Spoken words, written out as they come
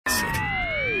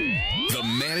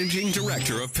Managing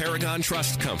Director of Paragon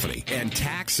Trust Company and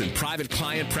tax and private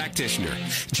client practitioner,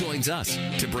 joins us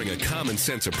to bring a common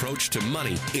sense approach to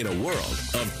money in a world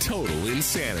of total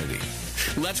insanity.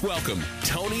 Let's welcome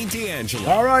Tony D'Angelo.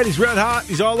 All right, he's red hot.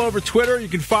 He's all over Twitter. You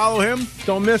can follow him.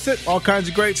 Don't miss it. All kinds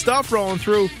of great stuff rolling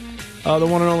through. The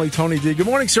one and only Tony D. Good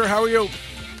morning, sir. How are you?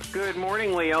 Good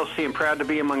morning, Lee Elci. I'm proud to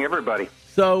be among everybody.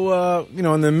 So,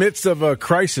 in the midst of a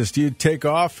crisis, do you take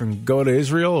off and go to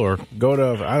Israel or go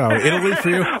to, I don't know, Italy for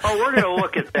you? Oh, we're going to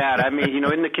look at that. I mean,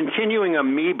 in the continuing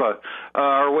amoeba,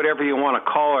 or whatever you want to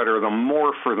call it, or the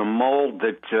morph or the mold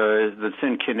that's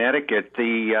in Connecticut,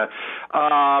 I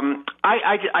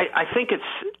think it's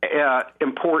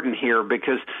important here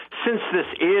because since this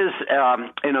is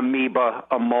an amoeba,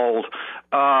 a mold,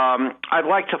 I'd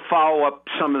like to follow up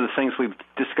some of the things we've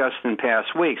discussed in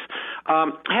past weeks. I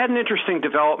had an interesting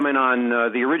development on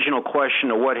the original question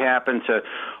of what happened to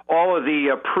all of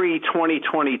the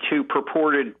pre-2022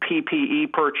 purported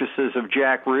PPE purchases of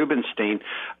Jack Rubenstein.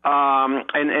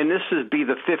 And this would be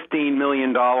the $15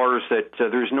 million that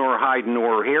there's nor hide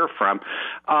nor hair from.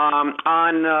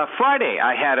 On Friday,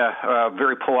 I had a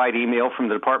very polite email from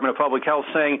the Department of Public Health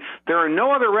saying there are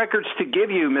no other records to give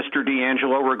you, Mr.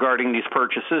 D'Angelo, regarding these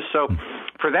purchases. So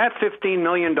for that $15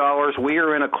 million, we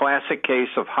are in a classic case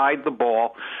of hide the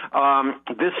ball.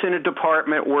 This in a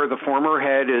department where the former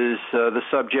head is the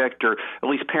subject or at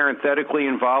least parenthetically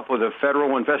involved with a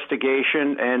federal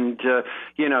investigation, and,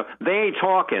 they ain't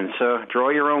talking, so draw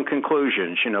your own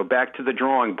conclusions, back to the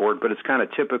drawing board, but it's kind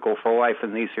of typical for life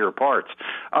in these here parts.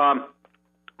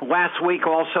 Last week,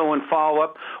 also in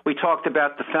follow-up, we talked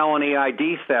about the felony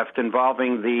ID theft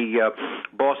involving the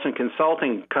Boston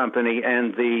Consulting Company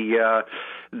and the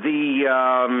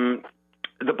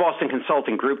Boston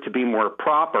Consulting Group, to be more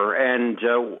proper. And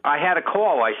I had a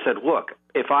call. I said, look,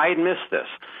 if I had missed this,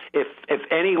 if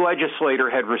any legislator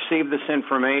had received this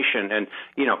information and,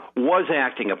 was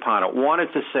acting upon it,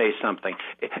 wanted to say something,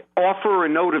 offer a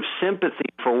note of sympathy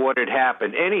for what had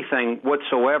happened, anything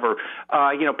whatsoever,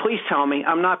 please tell me.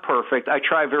 I'm not perfect. I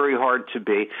try very hard to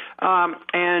be.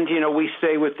 And we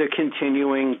stay with the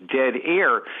continuing dead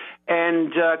air.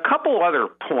 And a couple other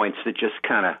points that just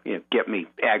kind of get me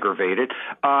aggravated.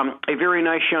 A very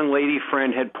nice young lady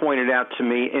friend had pointed out to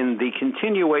me in the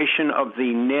continuation of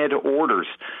the NED orders,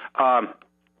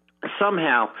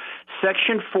 somehow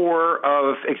Section 4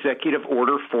 of Executive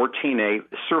Order 14A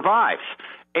survives.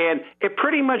 And it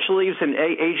pretty much leaves an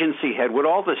agency head with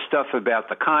all this stuff about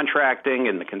the contracting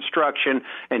and the construction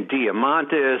and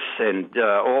Diamantis and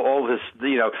all this,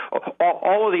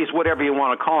 all of these, whatever you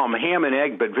want to call them, ham and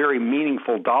egg, but very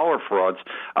meaningful dollar frauds.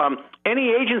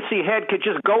 Any agency head could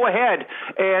just go ahead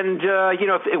and,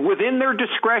 within their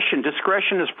discretion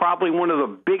is probably one of the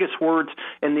biggest words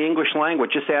in the English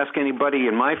language. Just ask anybody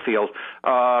in my field,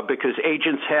 because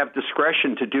agents have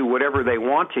discretion to do whatever they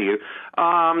want to you.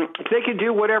 They can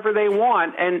do whatever they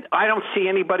want, and I don't see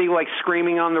anybody like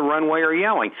screaming on the runway or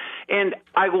yelling. And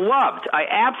I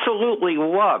absolutely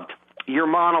loved your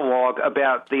monologue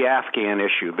about the Afghan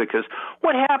issue, because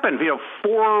what happened,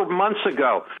 4 months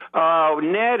ago,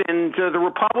 Ned and the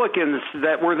Republicans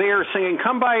that were there singing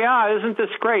Kumbaya, isn't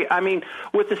this great? I mean,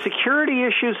 with the security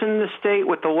issues in the state,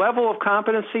 with the level of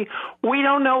competency, we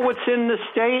don't know what's in the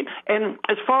state. And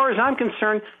as far as I'm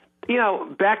concerned,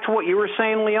 back to what you were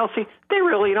saying, Lee Elci, they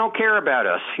really don't care about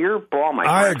us. You're ball, my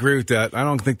friend. I agree with that. I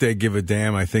don't think they give a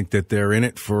damn. I think that they're in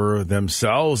it for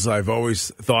themselves. I've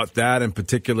always thought that, in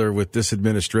particular with this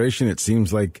administration. It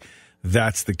seems like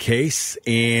that's the case,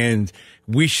 and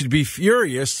we should be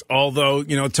furious. Although,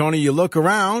 Tony, you look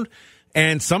around,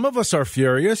 and some of us are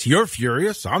furious. You're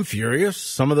furious. I'm furious.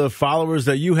 Some of the followers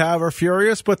that you have are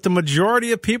furious, but the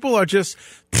majority of people are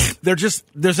there's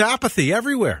apathy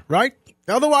everywhere, right?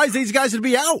 Otherwise, these guys would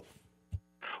be out.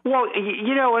 Well,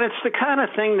 and it's the kind of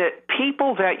thing that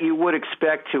people that you would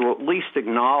expect to at least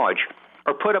acknowledge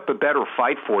or put up a better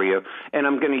fight for you, and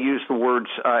I'm going to use the words,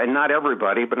 and not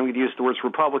everybody, but I'm going to use the words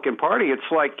Republican Party. It's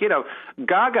like,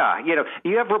 gaga.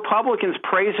 You have Republicans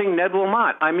praising Ned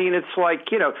Lamont. I mean, it's like,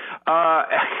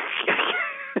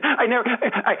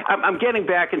 I'm getting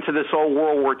back into this old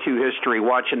World War II history,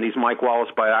 watching these Mike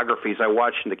Wallace biographies I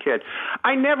watched as a kid.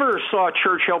 I never saw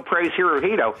Churchill praise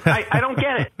Hirohito. I don't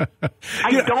get it.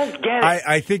 I don't get it.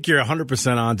 I think you're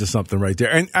 100% on to something right there.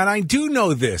 And I do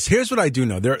know this. Here's what I do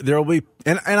know. There will be,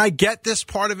 and I get this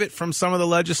part of it from some of the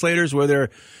legislators where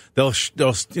they'll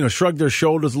shrug their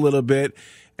shoulders a little bit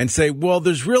and say, well,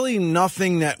 there's really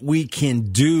nothing that we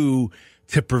can do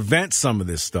to prevent some of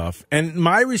this stuff. And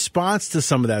my response to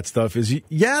some of that stuff is,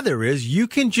 yeah, there is. You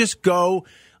can just go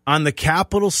on the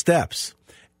Capitol steps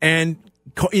and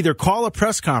either call a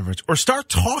press conference or start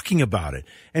talking about it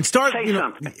and start,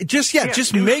 just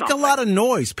make something. A lot of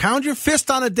noise. Pound your fist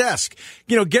on a desk.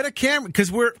 Get a camera,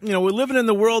 because we're living in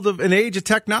the world of an age of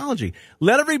technology.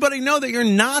 Let everybody know that you're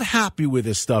not happy with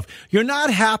this stuff. You're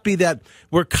not happy that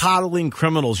we're coddling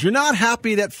criminals. You're not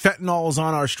happy that fentanyl is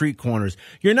on our street corners.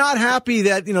 You're not happy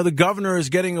that, the governor is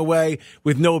getting away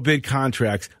with no bid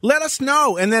contracts. Let us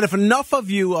know. And then if enough of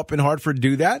you up in Hartford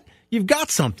do that, you've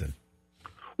got something.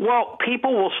 Well,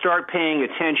 people will start paying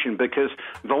attention because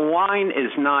the line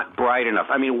is not bright enough.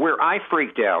 I mean, where I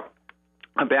freaked out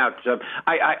about,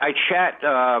 I chat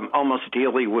almost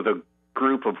daily with a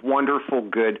group of wonderful,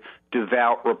 good,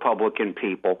 devout Republican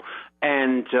people.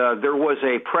 And there was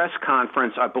a press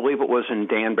conference, I believe it was in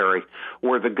Danbury,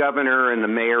 where the governor and the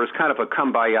mayor, it was kind of a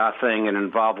kumbaya thing and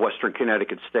involved Western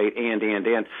Connecticut State and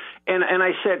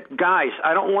I said, guys,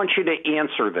 I don't want you to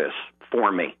answer this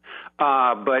for me.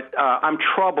 But I'm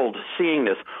troubled seeing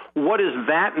this. What is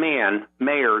that man,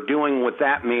 mayor, doing with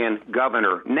that man,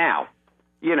 governor, now?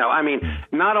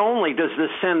 Not only does this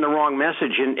send the wrong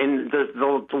message in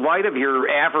the light of your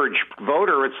average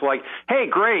voter, it's like, hey,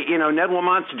 great, Ned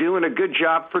Lamont's doing a good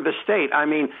job for the state. I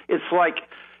mean, it's like,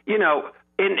 and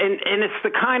it's the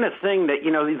kind of thing that,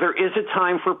 there is a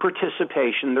time for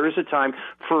participation. There is a time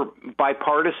for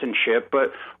bipartisanship.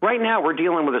 But right now we're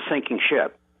dealing with a sinking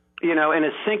ship. And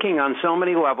it's sinking on so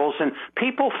many levels. And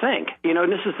people think,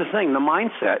 and this is the thing, the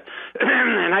mindset,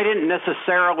 and I didn't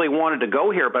necessarily wanted to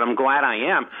go here, but I'm glad I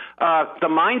am. The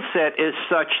mindset is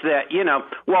such that,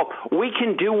 we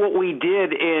can do what we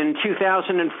did in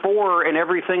 2004 and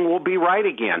everything will be right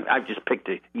again. I've just picked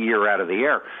a year out of the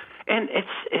air. And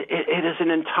it is an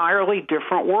entirely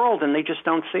different world, and they just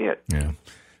don't see it. Yeah.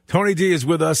 Tony D is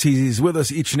with us. He's with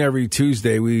us each and every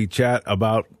Tuesday. We chat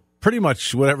about pretty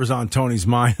much whatever's on Tony's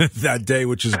mind that day,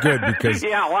 which is good because a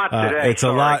lot today. It's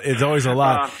a lot. It's always a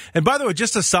lot. And by the way,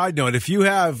 just a side note, if you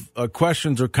have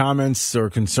questions or comments or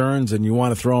concerns and you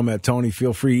want to throw them at Tony,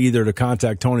 feel free either to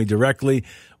contact Tony directly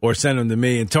or send them to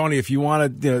me. And Tony, if you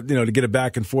want to, to get it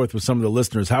back and forth with some of the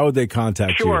listeners, how would they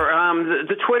contact you? Sure.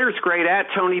 The Twitter's great, at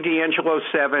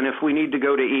TonyD'Angelo7. If we need to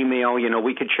go to email,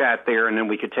 we could chat there and then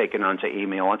we could take it on to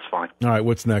email. That's fine. All right.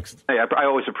 What's next? I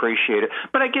always appreciate it.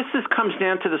 But I guess this comes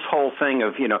down to this whole thing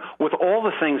of, with all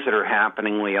the things that are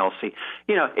happening, Lee Elci,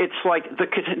 it's like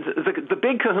the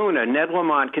big kahuna, Ned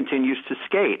Lamont, continues to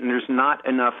skate and there's not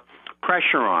enough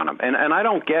pressure on him. And I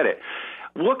don't get it.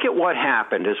 Look at what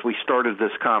happened as we started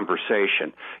this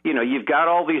conversation. You've got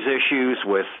all these issues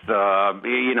with,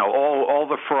 all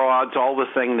the frauds, all the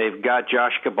thing. They've got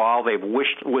Josh Cabal. They've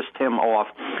whisked him off.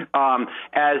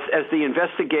 As the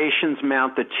investigations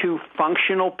mount, the two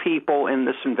functional people in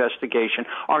this investigation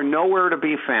are nowhere to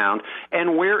be found.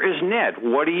 And where is Ned?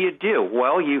 What do?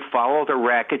 Well, you follow the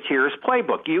racketeer's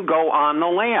playbook. You go on the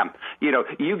lam.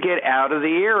 You get out of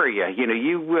the area.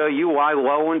 You lie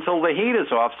low until the heat is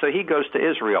off. So he goes to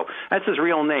Israel. That's his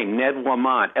real name, Ned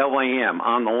Lamont, L-A-M,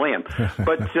 on the lam.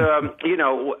 But,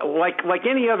 like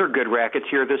any other good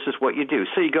racketeer, this is what you do.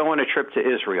 So you go on a trip to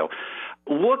Israel.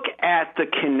 Look at the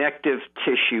connective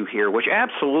tissue here, which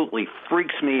absolutely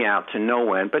freaks me out to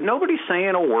no end, but nobody's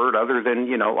saying a word other than,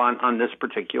 on this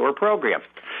particular program.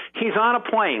 He's on a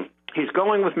plane. He's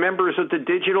going with members of the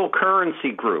Digital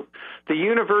Currency Group, the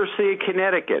University of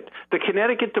Connecticut, the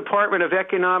Connecticut Department of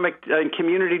Economic and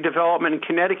Community Development, and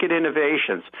Connecticut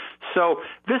Innovations. So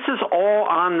this is all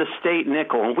on the state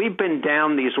nickel, and we've been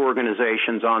down these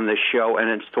organizations on this show, and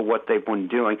it's to what they've been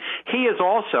doing. He is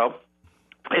also,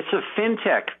 it's a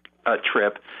fintech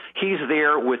trip. He's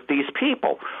there with these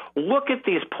people. Look at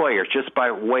these players, just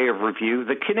by way of review.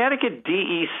 The Connecticut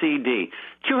DECD,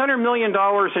 $200 million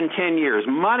in 10 years.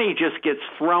 Money just gets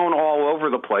thrown all over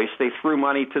the place. They threw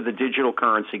money to the Digital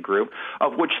Currency Group,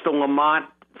 of which the Lamont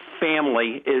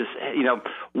family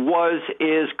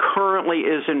currently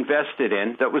is invested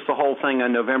in. That was the whole thing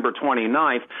on November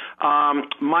 29th.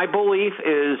 My belief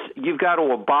is you've got to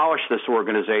abolish this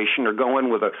organization or go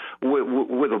in with a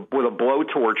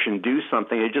blowtorch and do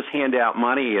something. You just hand out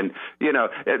money, and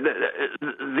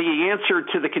the answer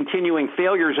to the continuing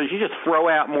failures is you just throw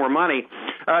out more money.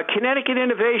 Connecticut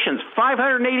Innovations,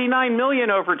 $589 million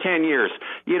over 10 years.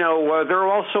 They're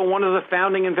also one of the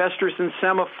founding investors in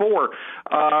Semaphore.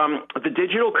 The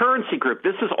Digital Currency Group,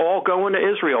 this is all going to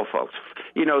Israel, folks.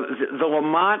 The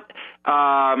Lamont,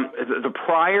 the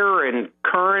prior and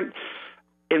current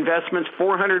investments,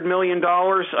 $400 million,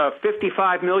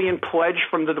 $55 million pledged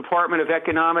from the Department of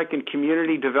Economic and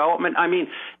Community Development. I mean,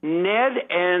 Ned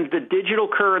and the digital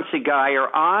currency guy are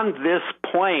on this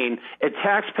plane at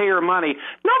taxpayer money.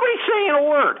 Nobody's saying a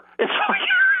word. It's like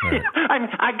Right.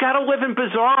 I got to live in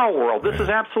bizarro world. This is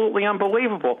absolutely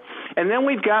unbelievable. And then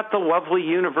we've got the lovely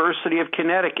University of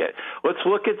Connecticut. Let's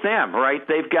look at them, right?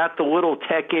 They've got the little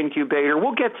tech incubator.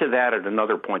 We'll get to that at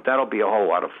another point. That'll be a whole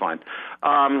lot of fun.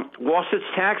 Lost its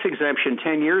tax exemption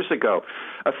 10 years ago.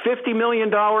 A $50 million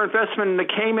investment in the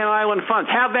Cayman Island funds.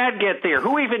 How'd that get there?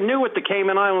 Who even knew what the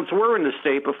Cayman Islands were in the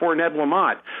state before Ned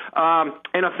Lamont?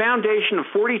 And a foundation of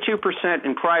 42%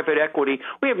 in private equity.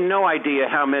 We have no idea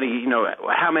how many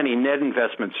net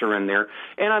investments are in there.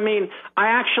 And I mean, I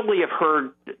actually have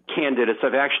heard candidates,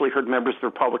 I've actually heard members of the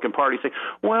Republican Party say,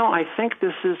 well, I think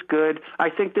this is good. I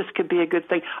think this could be a good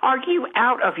thing. Are you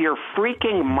out of your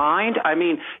freaking mind? I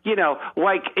mean,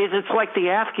 like it's like the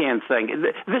Afghan thing.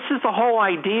 This is the whole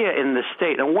idea in the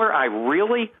state. And where I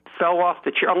really fell off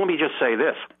the chair, let me just say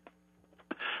this.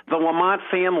 The Lamont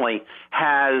family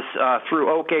has,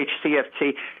 through Oak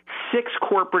HCFT, 6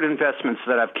 corporate investments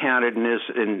that I've counted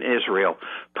in Israel.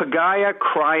 Pagaya,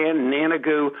 Cryan,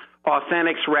 Nanagu,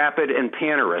 Authentics, Rapid, and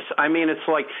Panaris. I mean, it's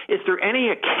like, is there any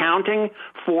accounting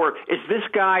for, is this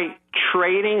guy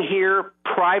trading here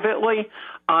privately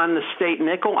on the state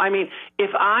nickel? I mean,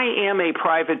 if I am a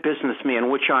private businessman,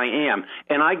 which I am,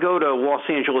 and I go to Los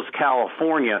Angeles,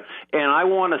 California, and I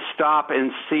want to stop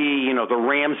and see, the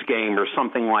Rams game or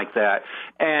something like that,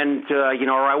 and,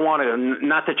 or I want to,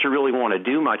 not that you really want to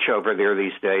do much over there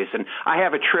these days, and I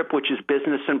have a trip which is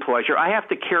business and pleasure, I have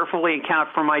to carefully account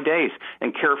for my days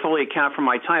and carefully account for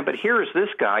my time. But here is this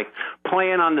guy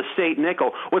playing on the state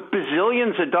nickel with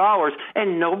bazillions of dollars,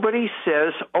 and nobody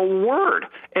says a word.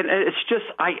 And it's just,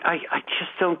 I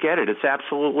just don't get it. It's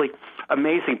absolutely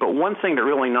amazing. But one thing that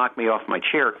really knocked me off my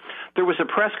chair, there was a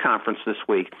press conference this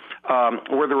week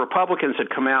where the Republicans had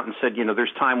come out and said,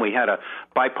 there's time we had a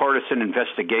bipartisan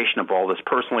investigation of all this.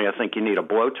 Personally, I think you need a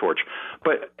blowtorch.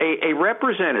 But a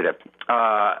representative,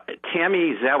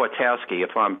 Tammy Zawatowski,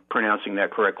 if I'm pronouncing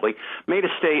that correctly, made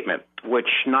a statement which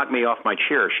knocked me off my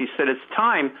chair. She said, it's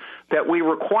time that we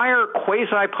require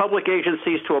quasi-public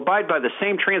agencies to abide by the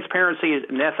same transparency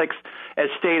and ethics as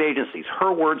state agencies.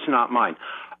 Her words, not mine.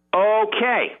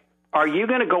 Okay, are you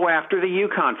going to go after the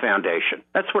Yukon Foundation?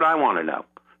 That's what I want to know.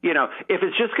 If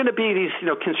it's just going to be these,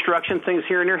 construction things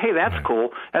here and there, hey, that's cool.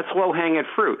 That's low-hanging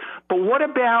fruit. But what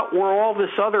about where all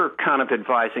this other kind of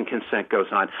advice and consent goes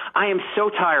on? I am so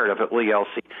tired of it, Lee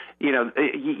Elci.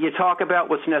 You talk about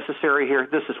what's necessary here.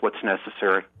 This is what's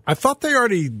necessary. I thought they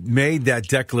already made that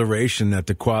declaration that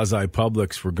the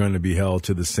quasi-publics were going to be held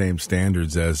to the same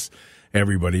standards as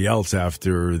everybody else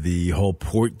after the whole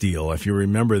port deal. If you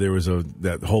remember, there was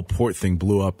that whole port thing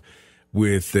blew up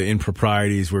with the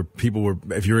improprieties where people were,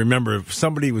 if you remember,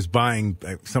 somebody was buying,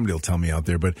 somebody will tell me out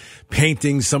there, but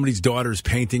paintings, somebody's daughter's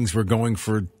paintings were going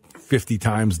for 50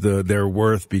 times their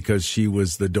worth because she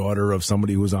was the daughter of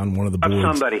somebody who was on one of the boards. Of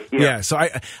somebody, yeah. So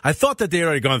I thought that they had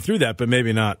already gone through that, but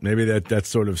maybe not. Maybe that's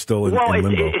sort of still in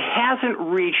limbo. It hasn't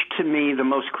reached, to me, the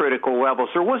most critical levels.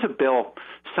 There was a bill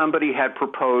somebody had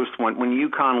proposed when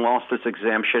Yukon lost its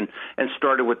exemption and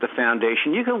started with the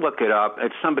foundation. You can look it up.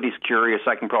 If somebody's curious,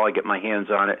 I can probably get my hands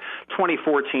on it.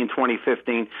 2014,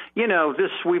 2015.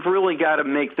 We've really got to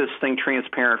make this thing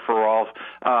transparent for all.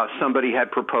 Somebody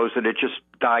had proposed it. It just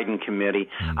died in committee.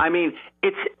 I mean,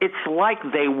 it's like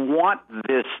they want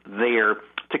this there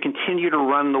to continue to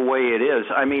run the way it is.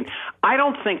 I mean, I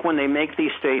don't think when they make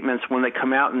these statements, when they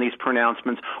come out in these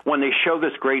pronouncements, when they show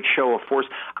this great show of force,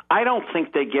 I don't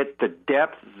think they get the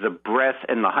depth, the breadth,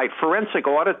 and the height. Forensic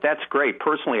audit, that's great.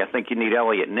 Personally, I think you need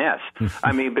Elliot Ness.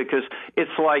 I mean, because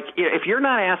it's like, if you're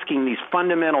not asking these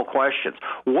fundamental questions,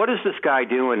 what is this guy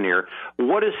doing there?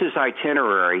 What is his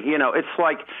itinerary? It's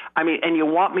like, I mean, and you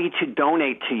want me to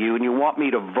donate to you and you want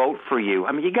me to vote for you.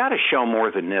 I mean, you got to show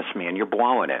more than this, man. You're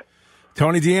blowing it.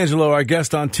 Tony D'Angelo, our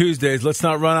guest on Tuesdays. Let's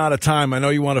not run out of time. I know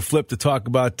you want to flip to talk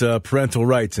about parental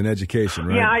rights and education,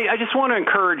 right? Yeah, I just want to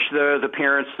encourage the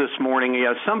parents this morning.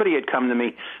 Somebody had come to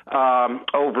me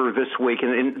over this week,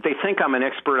 and they think I'm an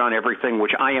expert on everything,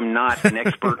 which I am not an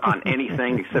expert on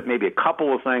anything except maybe a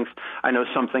couple of things I know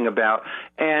something about.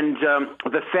 And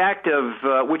the fact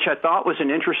of, which I thought was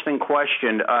an interesting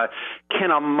question, can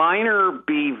a minor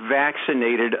be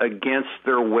vaccinated against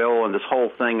their will, and this whole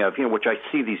thing of, which I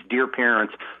see these dear parents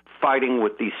fighting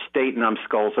with these state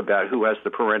numbskulls about who has the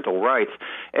parental rights.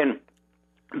 And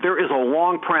there is a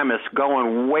long premise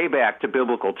going way back to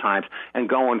biblical times and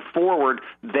going forward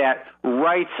that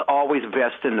rights always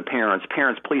vest in the parents.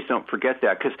 Parents, please don't forget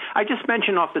that, because I just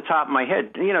mentioned off the top of my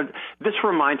head, this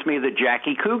reminds me of the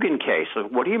Jackie Coogan case.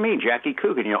 What do you mean, Jackie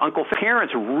Coogan? Uncle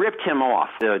parents ripped him off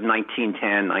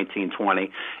 1910,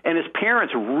 1920, and his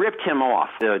parents ripped him off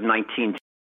 1910.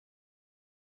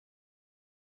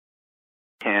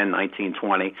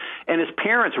 1920, and his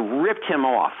parents ripped him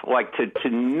off like to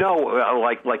no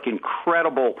like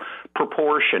incredible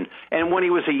proportion. And when he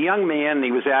was a young man,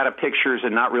 he was out of pictures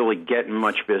and not really getting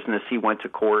much business. He went to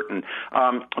court, and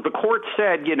the court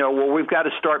said, well, we've got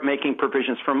to start making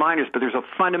provisions for minors, but there's a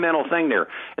fundamental thing there.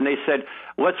 And they said,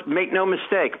 let's make no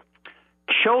mistake.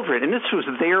 Children, and this was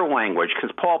their language,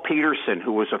 because Paul Peterson,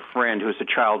 who was a friend, who was a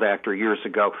child actor years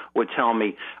ago, would tell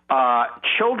me,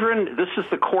 children, this is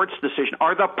the court's decision,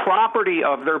 are the property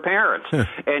of their parents.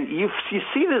 And you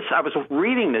see this, I was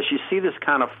reading this, you see this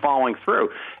kind of falling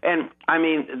through. And, I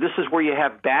mean, this is where you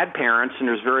have bad parents, and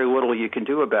there's very little you can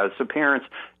do about it. So parents,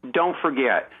 don't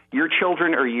forget, your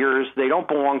children are yours. They don't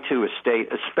belong to a state,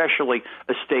 especially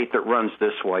a state that runs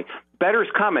this way. Better's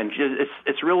coming.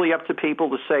 It's really up to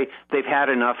people to say they've had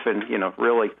enough, and,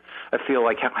 really, I feel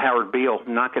like Howard Beale,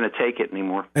 not going to take it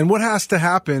anymore. And what has to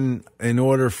happen in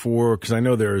order for, because I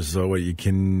know there's you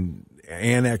can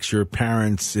annex your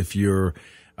parents if you're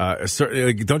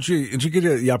don't you get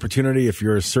the opportunity if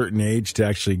you're a certain age to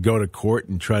actually go to court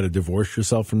and try to divorce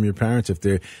yourself from your parents if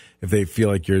they feel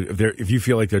like if you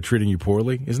feel like they're treating you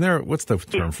poorly? Isn't there, what's the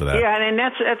term for that? Yeah, and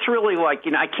that's really like,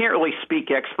 I can't really speak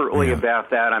expertly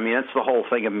about that. I mean, that's the whole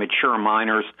thing of mature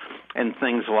minors and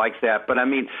things like that. But I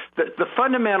mean, the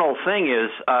fundamental thing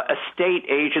is a state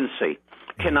agency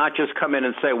cannot just come in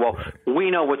and say, well,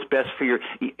 we know what's best for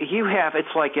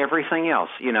it's like everything else,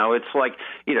 it's like,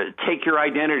 take your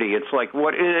identity. It's like,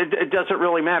 it doesn't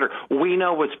really matter. We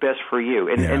know what's best for you.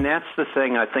 And that's the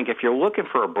thing, I think, if you're looking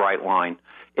for a bright line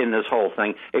in this whole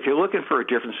thing, if you're looking for a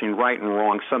difference between right and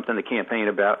wrong, something to campaign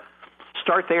about,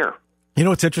 start there.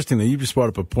 It's interesting that you just brought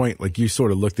up a point, like you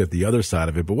sort of looked at the other side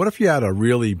of it, but what if you had a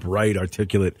really bright,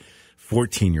 articulate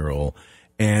 14-year-old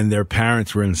and their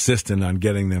parents were insistent on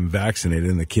getting them vaccinated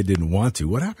and the kid didn't want to?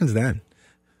 What happens then?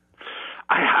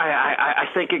 I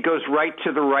think it goes right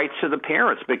to the rights of the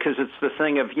parents, because it's the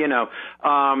thing of,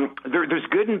 there's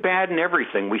good and bad in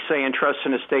everything. We say in trusts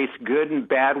and estates, good and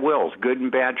bad wills, good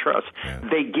and bad trusts. Yeah.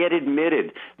 They get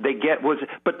admitted.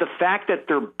 But the fact that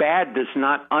they're bad does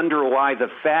not underlie the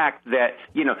fact that,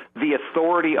 the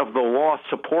authority of the law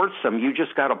supports them. You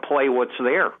just got to play what's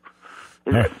there.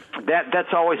 Right.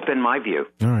 That's always been my view.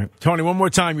 All right. Tony, one more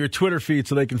time, your Twitter feed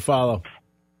so they can follow.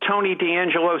 Tony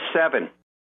D'Angelo 7.